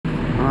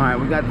All right,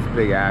 we got this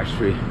big ash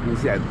tree. You can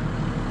see that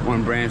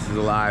one branch is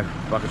alive.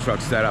 Bucket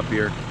truck set up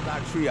here.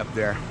 Got a tree up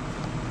there.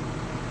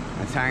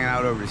 It's hanging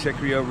out over this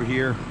hickory over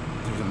here.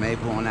 There's a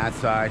maple on that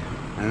side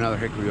and another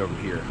hickory over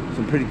here.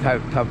 Some pretty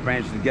tough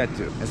branches to get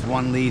to. There's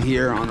one lead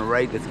here on the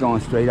right that's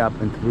going straight up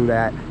and through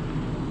that.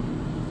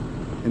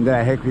 And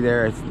that hickory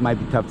there, it might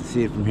be tough to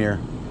see it from here.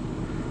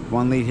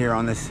 One lead here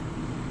on this,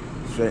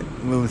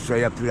 moving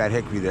straight up through that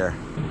hickory there.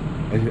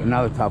 There's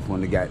another tough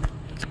one to get.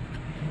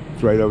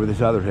 It's right over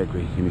this other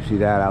hickory. Can you see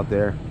that out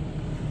there?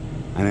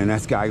 And then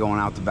this guy going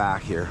out the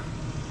back here.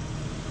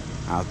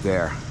 Out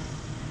there.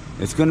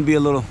 It's gonna be a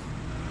little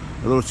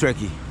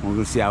tricky. We're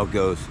gonna see how it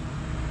goes.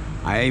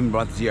 I even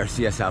brought the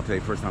GRCS out today,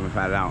 first time I've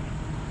had it out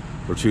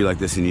for a tree like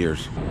this in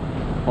years.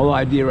 Whole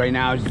idea right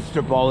now is to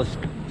strip all this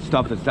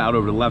stuff that's out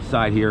over the left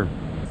side here,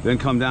 then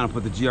come down and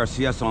put the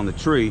GRCS on the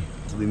tree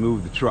until we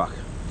move the truck.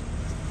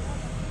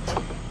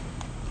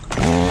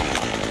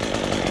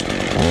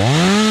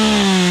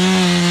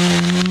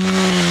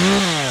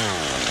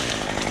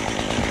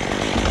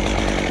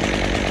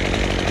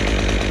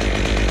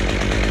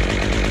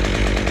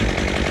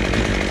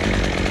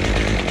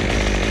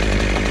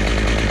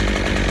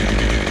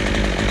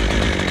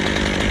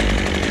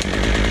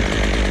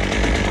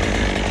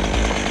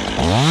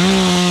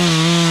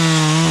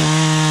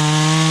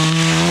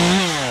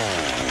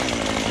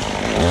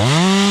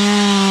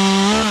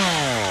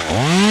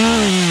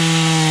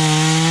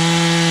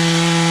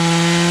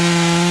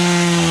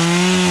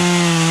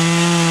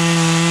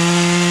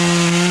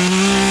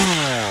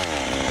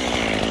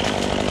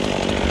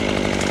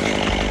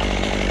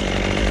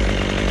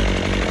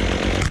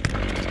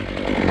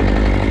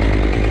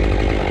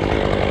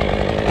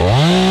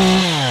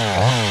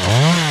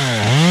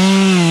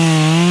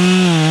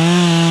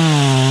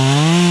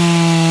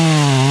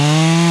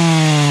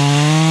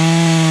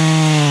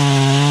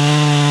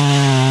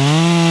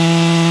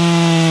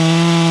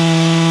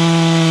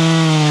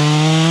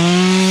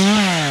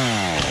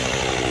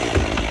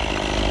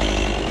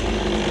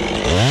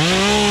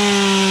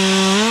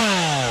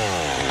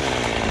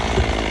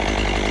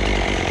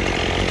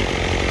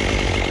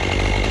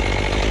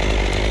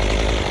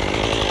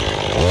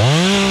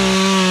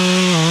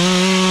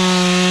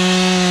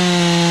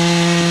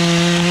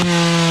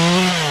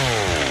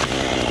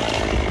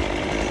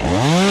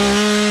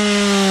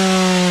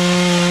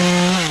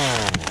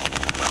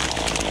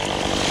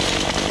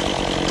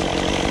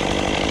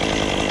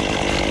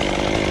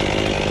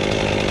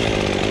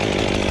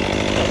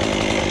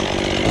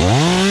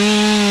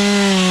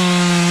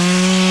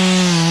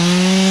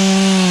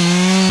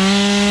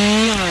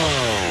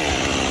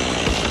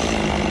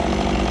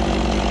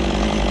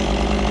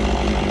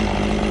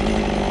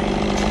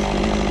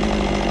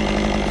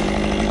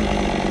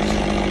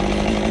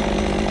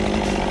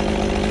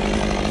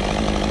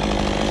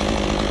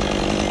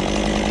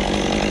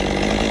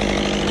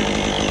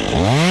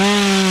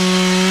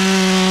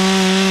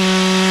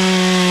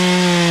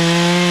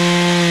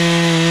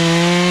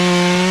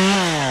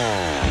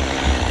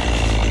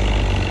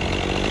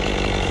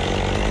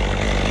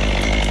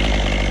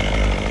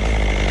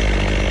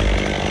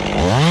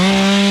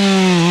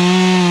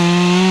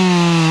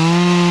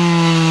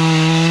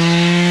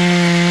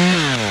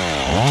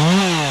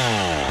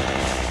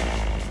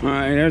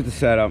 There's the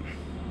setup.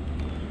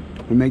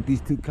 We make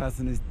these two cuts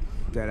in this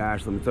dead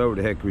ash limits over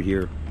the hickory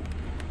here.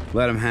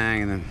 Let them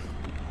hang, and then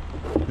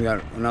we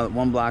got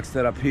one block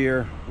set up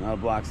here, another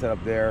block set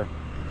up there,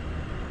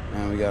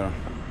 and we got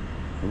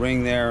a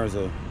ring there as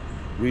a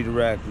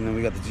redirect, and then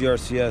we got the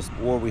GRCS,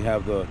 or we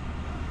have the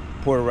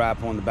porta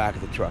wrap on the back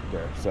of the truck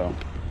there. So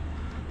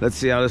let's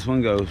see how this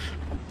one goes.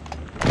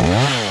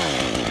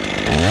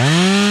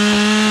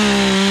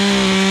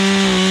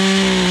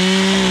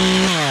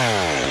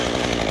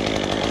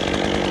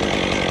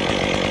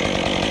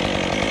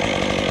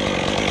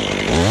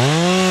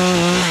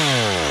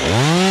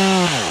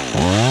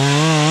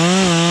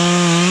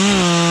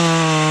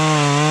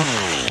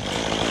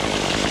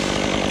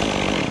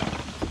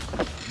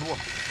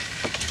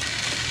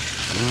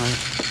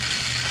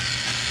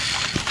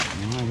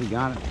 Alright, we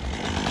got it.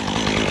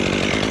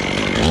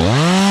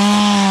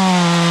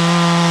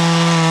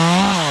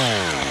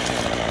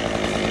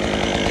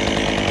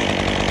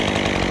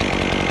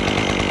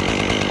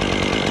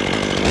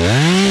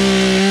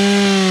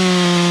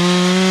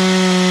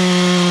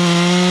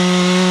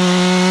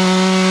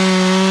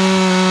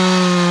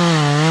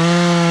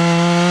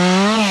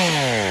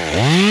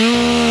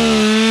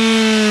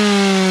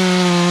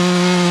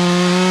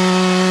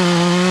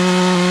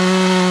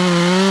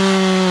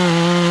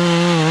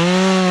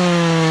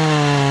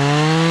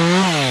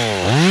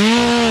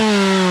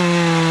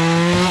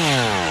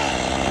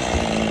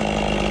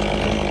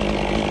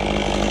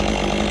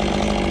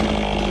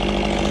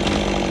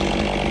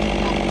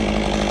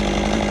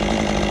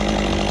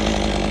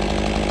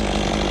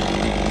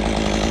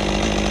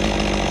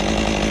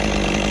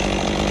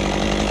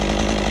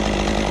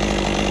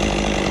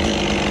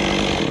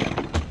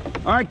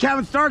 All right,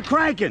 Kevin, start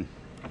cranking.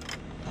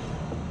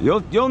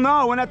 You'll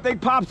know when that thing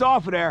pops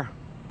off of there.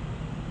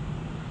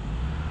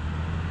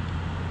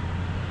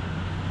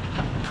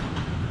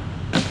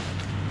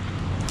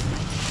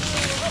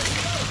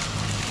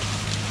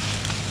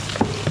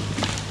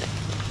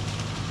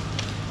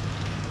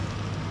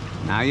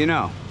 Now you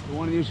know. So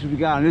one of the issues we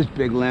got on this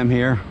big limb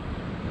here,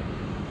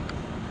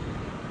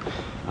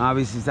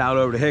 obviously it's out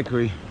over the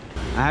hickory.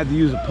 I had to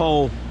use a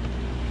pole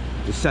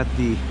to set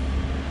the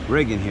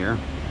rig in here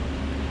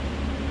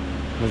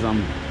because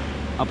I'm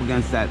up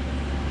against that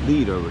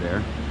lead over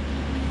there.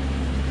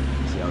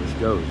 Let's see how this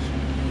goes.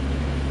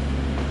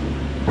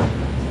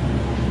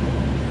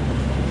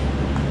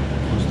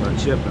 I'm gonna start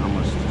chipping. I'm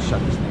gonna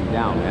shut this thing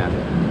down,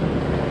 man.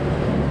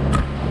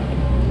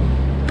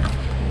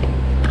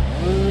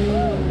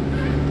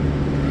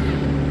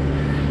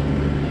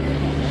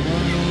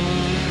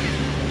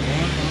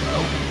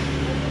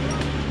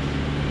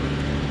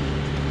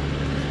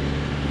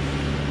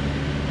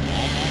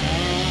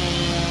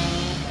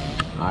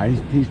 Alright,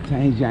 he's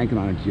yanking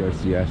on a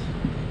GRCS.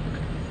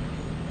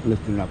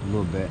 Lifting it up a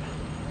little bit.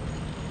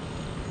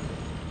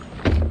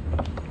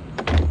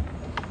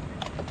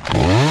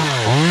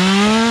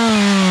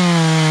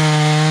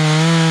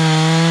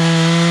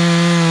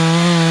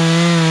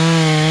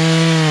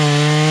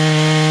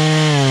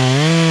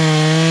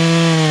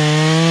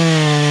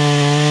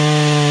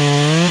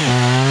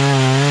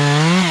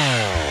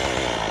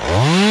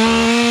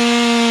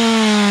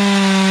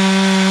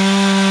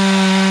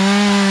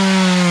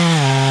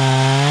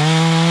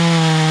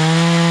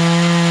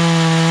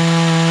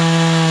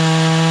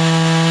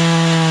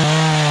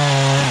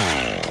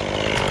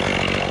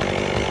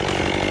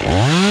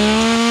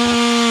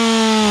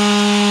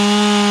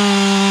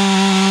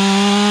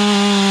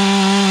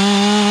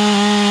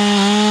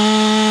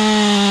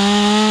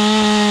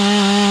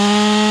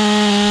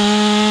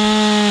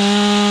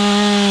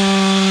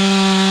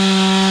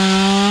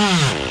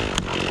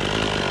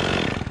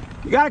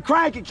 You gotta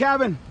crank it,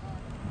 Kevin.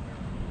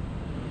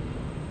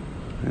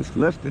 That's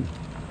lifted.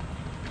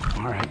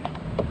 All right.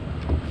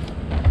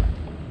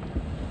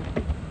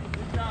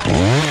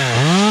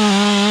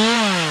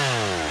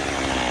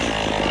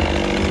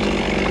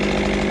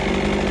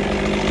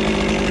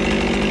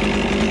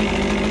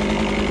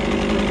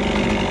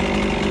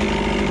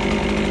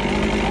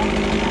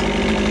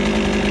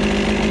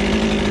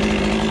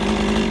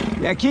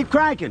 Yeah, keep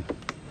cranking.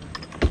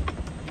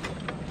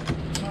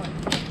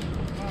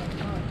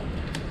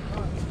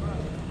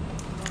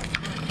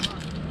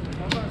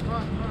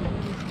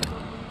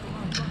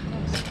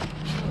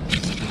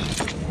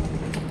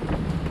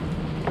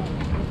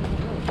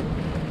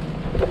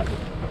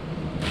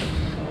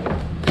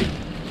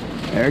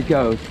 There it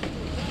goes.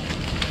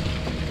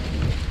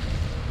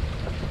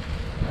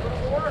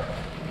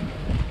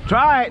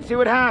 Try it, see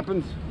what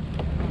happens.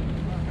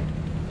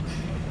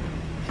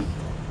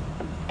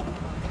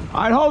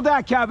 All right, hold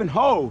that, Kevin.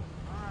 Hold.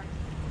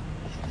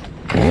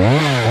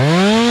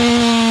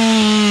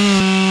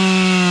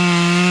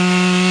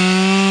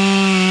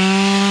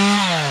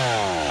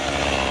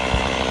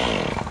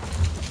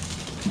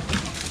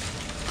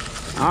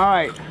 All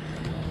right.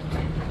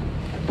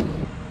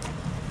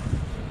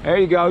 There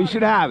you go. You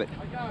should have it.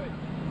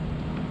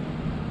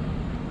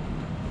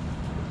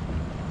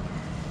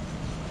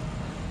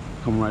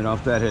 Come right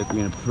off that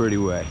hickory in a pretty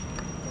way.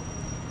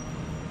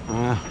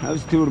 That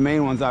was two of the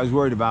main ones I was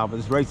worried about, but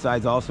this right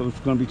side's also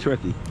going to be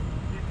tricky.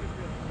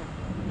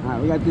 All right,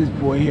 we got this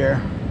boy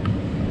here,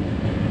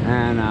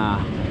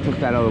 and took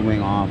that other wing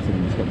off, so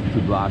we just got the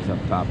two blocks up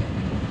top.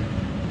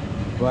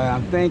 But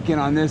I'm thinking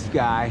on this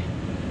guy,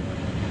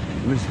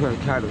 I'm just going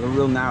to cut a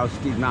real narrow,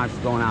 steep notch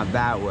going out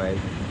that way.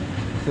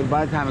 So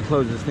by the time it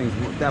closes, this thing's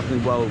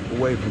definitely well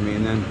away from me,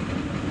 and then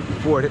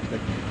before it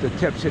hit the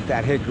tips hit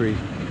that hickory,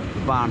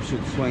 the bottom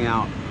should swing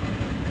out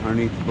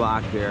underneath the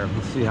block there.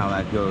 We'll see how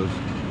that goes.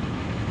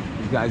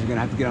 These guys are gonna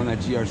have to get on that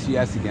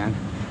GRCS again.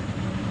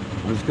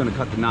 I'm just gonna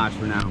cut the notch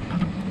for now.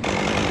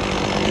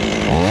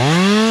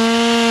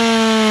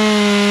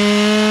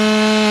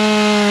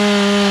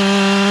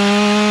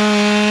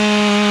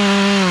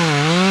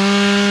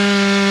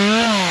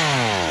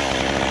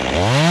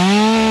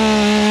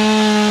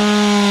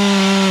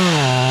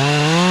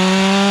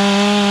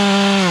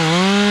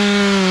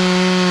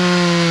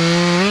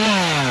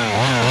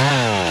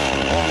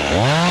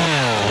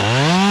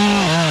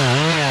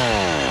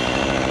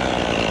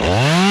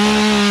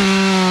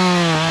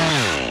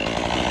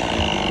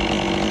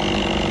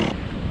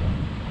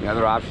 The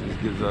other option this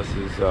gives us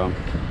is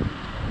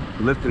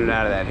lifting it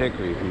out of that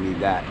hickory if we need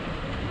that.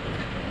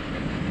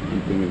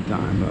 One thing at a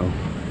time, though.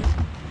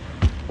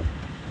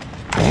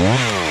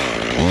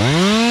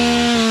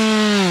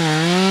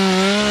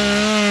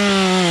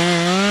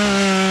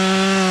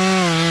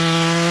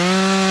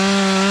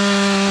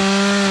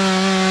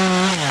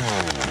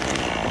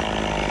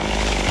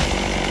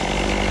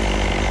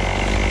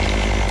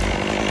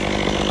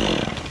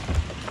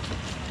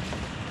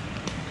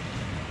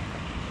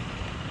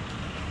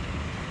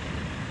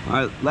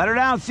 All right, let her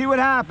down, see what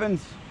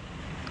happens.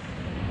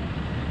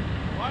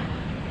 What?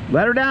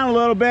 Let her down a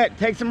little bit,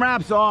 take some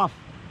wraps off.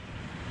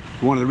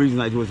 One of the reasons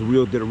I did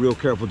a real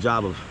careful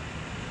job of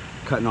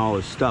cutting all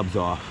those stubs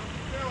off.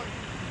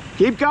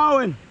 Keep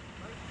going.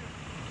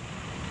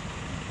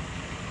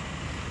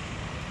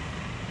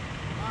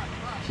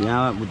 See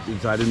how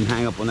so I didn't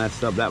hang up on that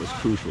stub, that was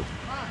crucial.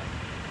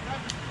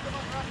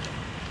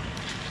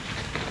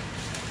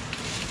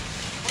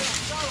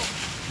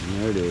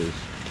 There it is.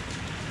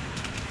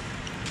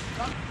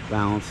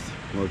 Balanced,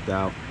 worked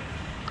out.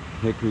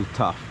 Hickory's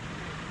tough.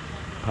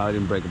 Probably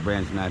didn't break a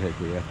branch in that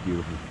hickory. That's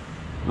beautiful.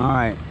 All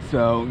right,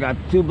 so we got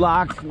 2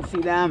 blocks. You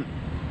see them?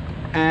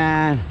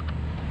 And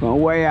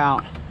going way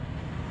out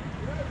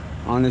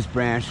on this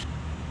branch.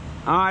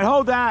 All right,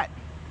 hold that.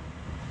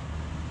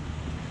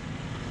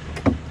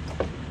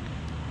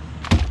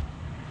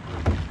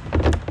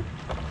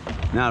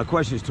 Now the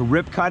question is to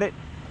rip cut it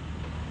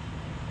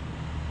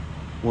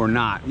or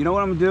not. You know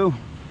what I'm gonna do?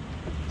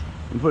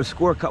 I'm gonna put a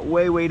score cut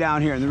way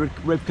down here and then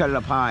rip cut it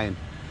up high.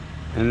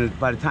 And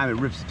by the time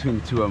it rips between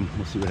the 2 of them,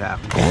 we'll see what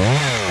happens.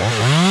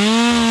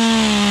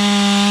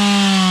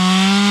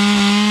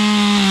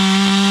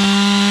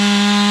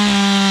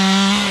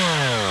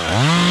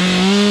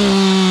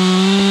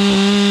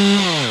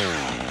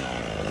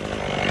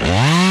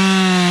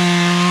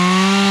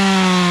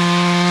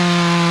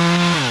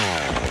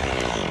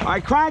 All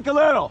right, crank a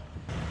little.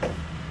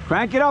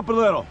 Crank it up a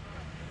little.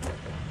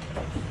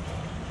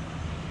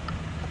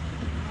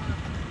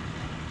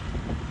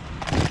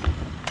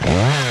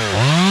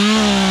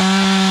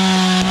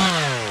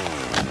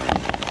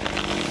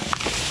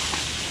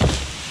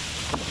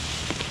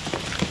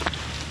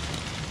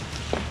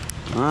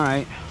 All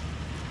right.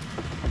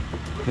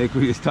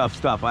 Hickory is tough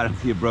stuff. I don't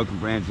see a broken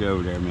branch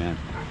over there, man.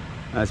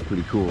 That's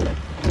pretty cool.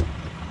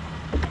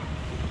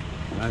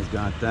 Guys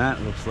got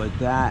that. Looks like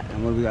that.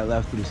 And what do we got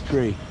left of this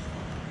tree?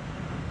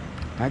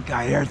 That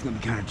guy there is going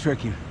to be kind of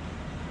tricky.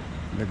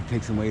 I can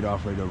take some weight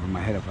off right over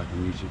my head if I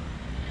can reach it.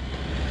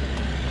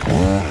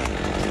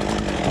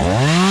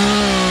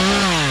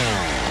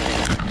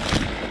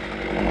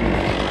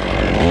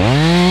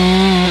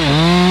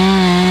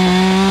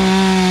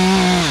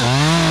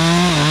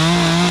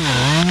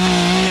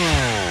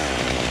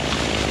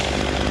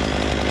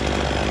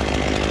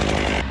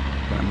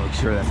 Gotta make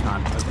sure that's not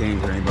a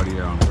danger to anybody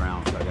there on the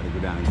ground, so I gotta go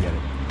down and get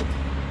it.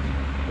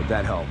 But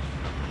that helps.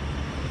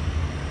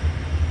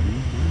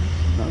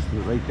 That's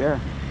right there.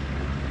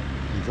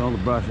 It's all the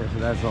brush. After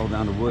that's all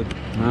down to wood.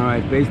 All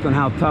right, based on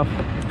how tough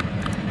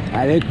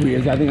that hickory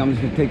is, I think I'm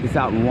just gonna take this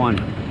out in 1.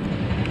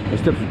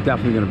 Those tips are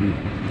definitely gonna be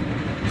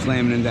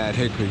slamming into that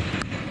hickory.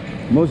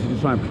 Mostly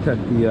just trying to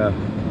protect the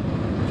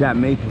Jap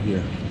maple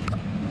here.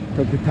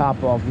 Took the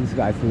top off these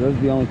guys, so those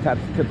are the only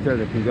tips there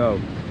that can go.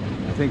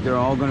 I think they're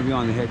all gonna be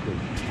on the hickory.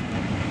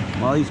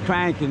 While he's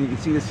cranking, you can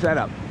see the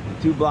setup.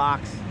 2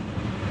 blocks.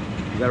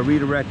 You got a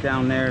redirect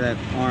down there, that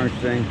orange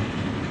thing.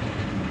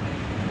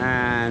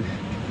 And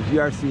the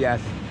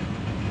GRCS.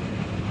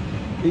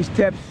 These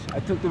tips, I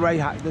took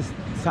this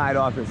side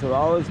off it, so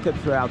all those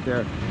tips are out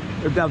there.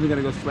 They're definitely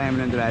gonna go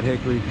slamming into that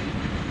hickory.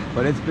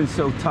 But it's been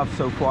so tough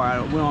so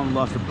far, we don't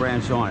lost a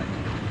branch on it.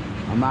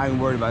 I'm not even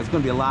worried about it. It's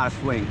gonna be a lot of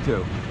swing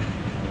too.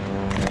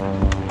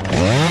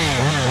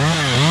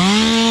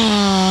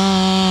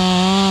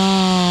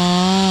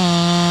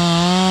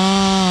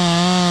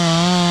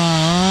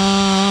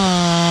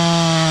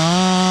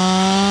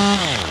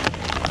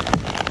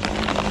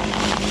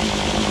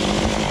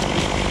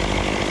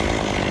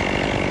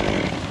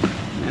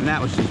 And that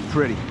was just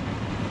pretty.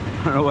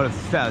 I don't know what it's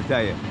to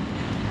tell you.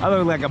 I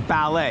look like a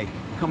ballet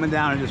coming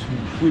down and just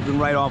sweeping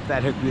right off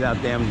that hickory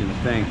without damaging the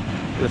thing.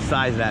 The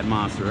size of that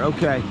monster.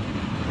 Okay,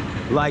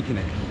 liking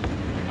it.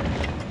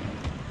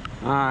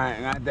 All right,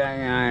 got that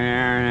guy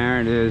there.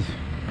 There it is.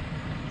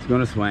 It's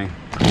gonna swing.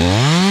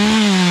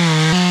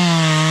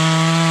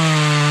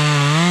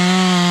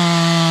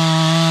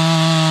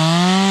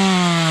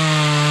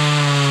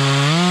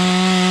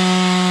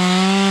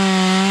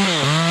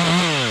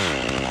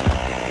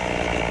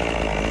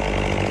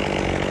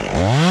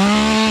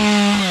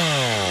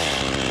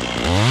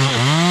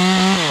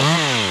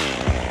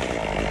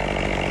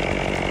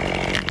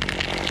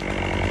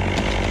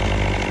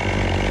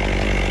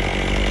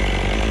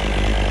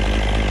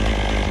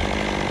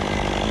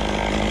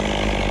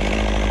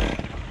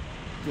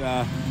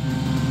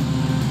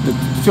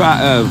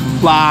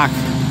 Block,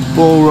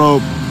 bull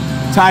rope,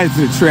 tied it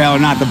to the trailer.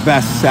 Not the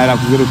best setup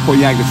because it'll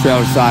yank the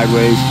trailer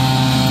sideways.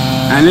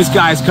 And this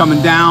guy's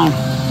coming down.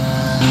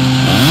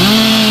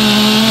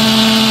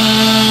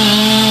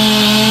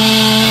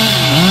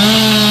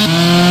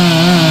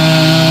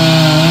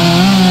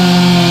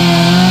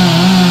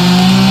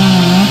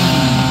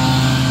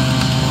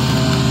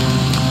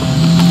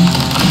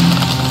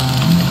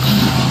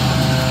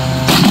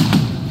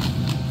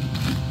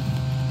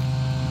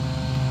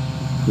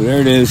 So there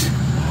it is.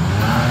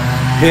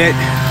 Hit.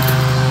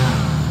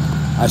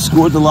 I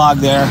scored the log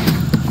there.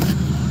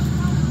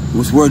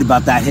 Was worried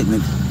about that hitting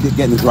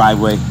getting the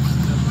driveway.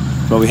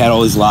 But we had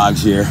all these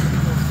logs here.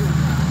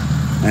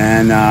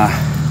 And I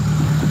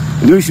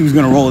knew she was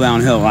gonna roll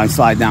downhill. I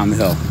slide down the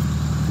hill.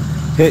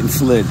 Hit and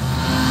slid.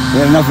 We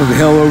had enough of the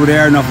hill over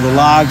there, enough of the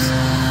logs.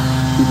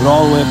 Keep it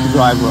all the way up the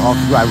driveway, off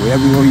the driveway,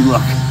 everywhere you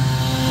look.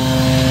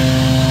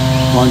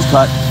 Plunge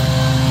cut.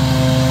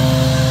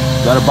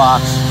 Got a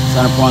box,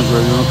 center plunge,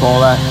 whatever you wanna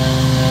call that.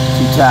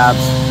 2 tabs,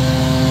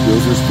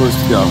 those are supposed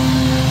to go.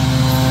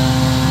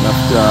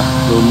 Left a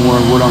little more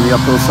wood on the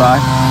uphill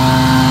side,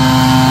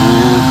 and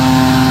it's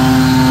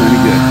gonna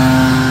be good.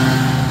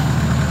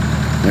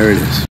 There it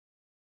is.